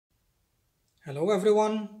Hello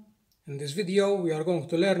everyone. In this video we are going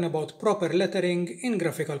to learn about proper lettering in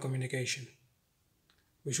graphical communication.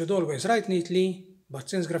 We should always write neatly, but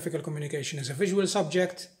since graphical communication is a visual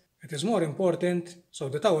subject, it is more important so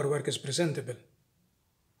that our work is presentable.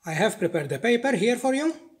 I have prepared a paper here for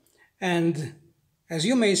you, and as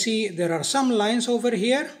you may see, there are some lines over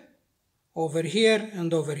here,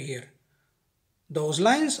 and over here. Those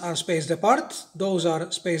lines are spaced apart. Those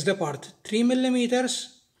are spaced apart 3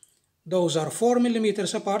 millimeters. Those are 4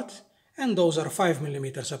 millimeters apart, and those are 5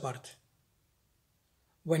 millimeters apart.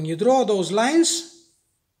 When you draw those lines,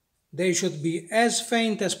 they should be as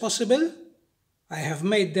faint as possible. I have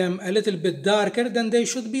made them a little bit darker than they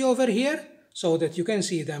should be over here, so that you can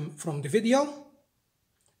see them from the video.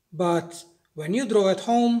 But when you draw at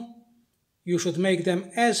home, you should make them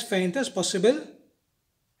as faint as possible,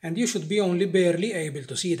 and you should be only barely able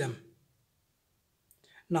to see them.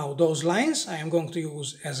 Now those lines I am going to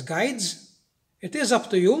use as guides. It is up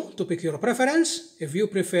to you to pick your preference, if you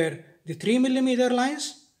prefer the 3 millimeter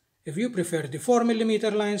lines, if you prefer the 4 millimeter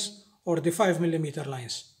lines, or the 5 millimeter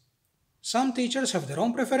lines. Some teachers have their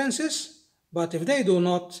own preferences, but if they do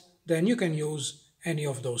not, then you can use any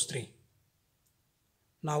of those three.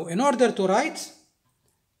 Now in order to write,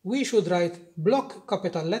 we should write block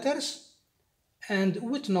capital letters and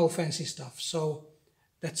with no fancy stuff. So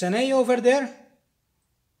that's an A over there.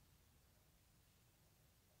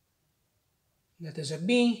 That is a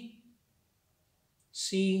B,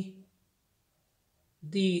 C,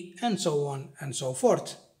 D, and so on and so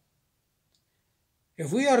forth.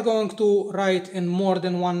 If we are going to write in more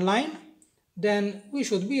than one line, then we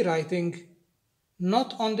should be writing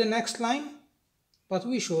not on the next line, but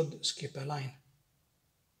we should skip a line.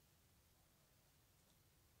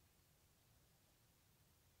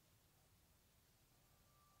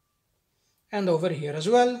 And over here as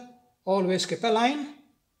well, always skip a line.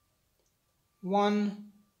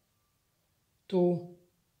 1, 2,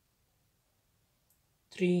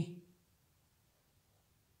 3,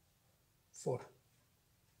 4.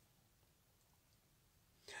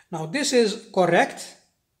 Now this is correct.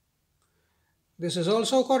 This is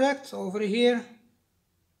also correct over here.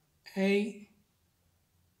 A,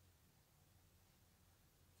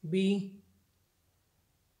 B,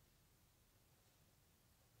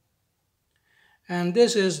 and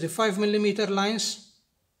this is the 5 millimeter lines.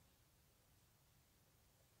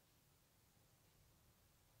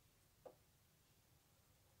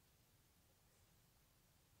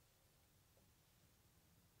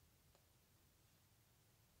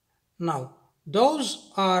 Now, those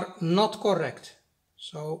are not correct.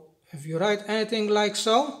 So, if you write anything like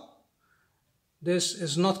so, this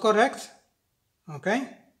is not correct, okay?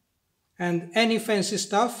 And any fancy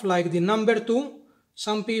stuff like the number 2,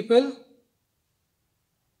 some people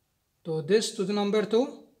do this to the number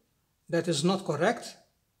 2, that is not correct.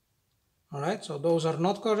 Alright, so those are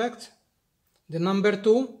not correct. The number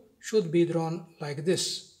 2 should be drawn like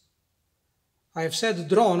this. I've said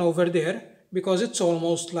drawn over there because it's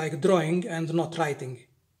almost like drawing and not writing.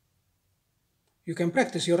 You can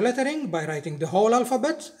practice your lettering by writing the whole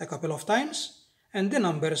alphabet a couple of times and the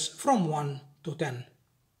numbers from 1 to 10.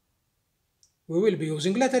 We will be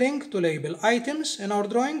using lettering to label items in our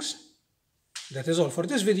drawings. That is all for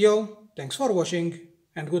this video. Thanks for watching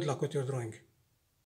and good luck with your drawing.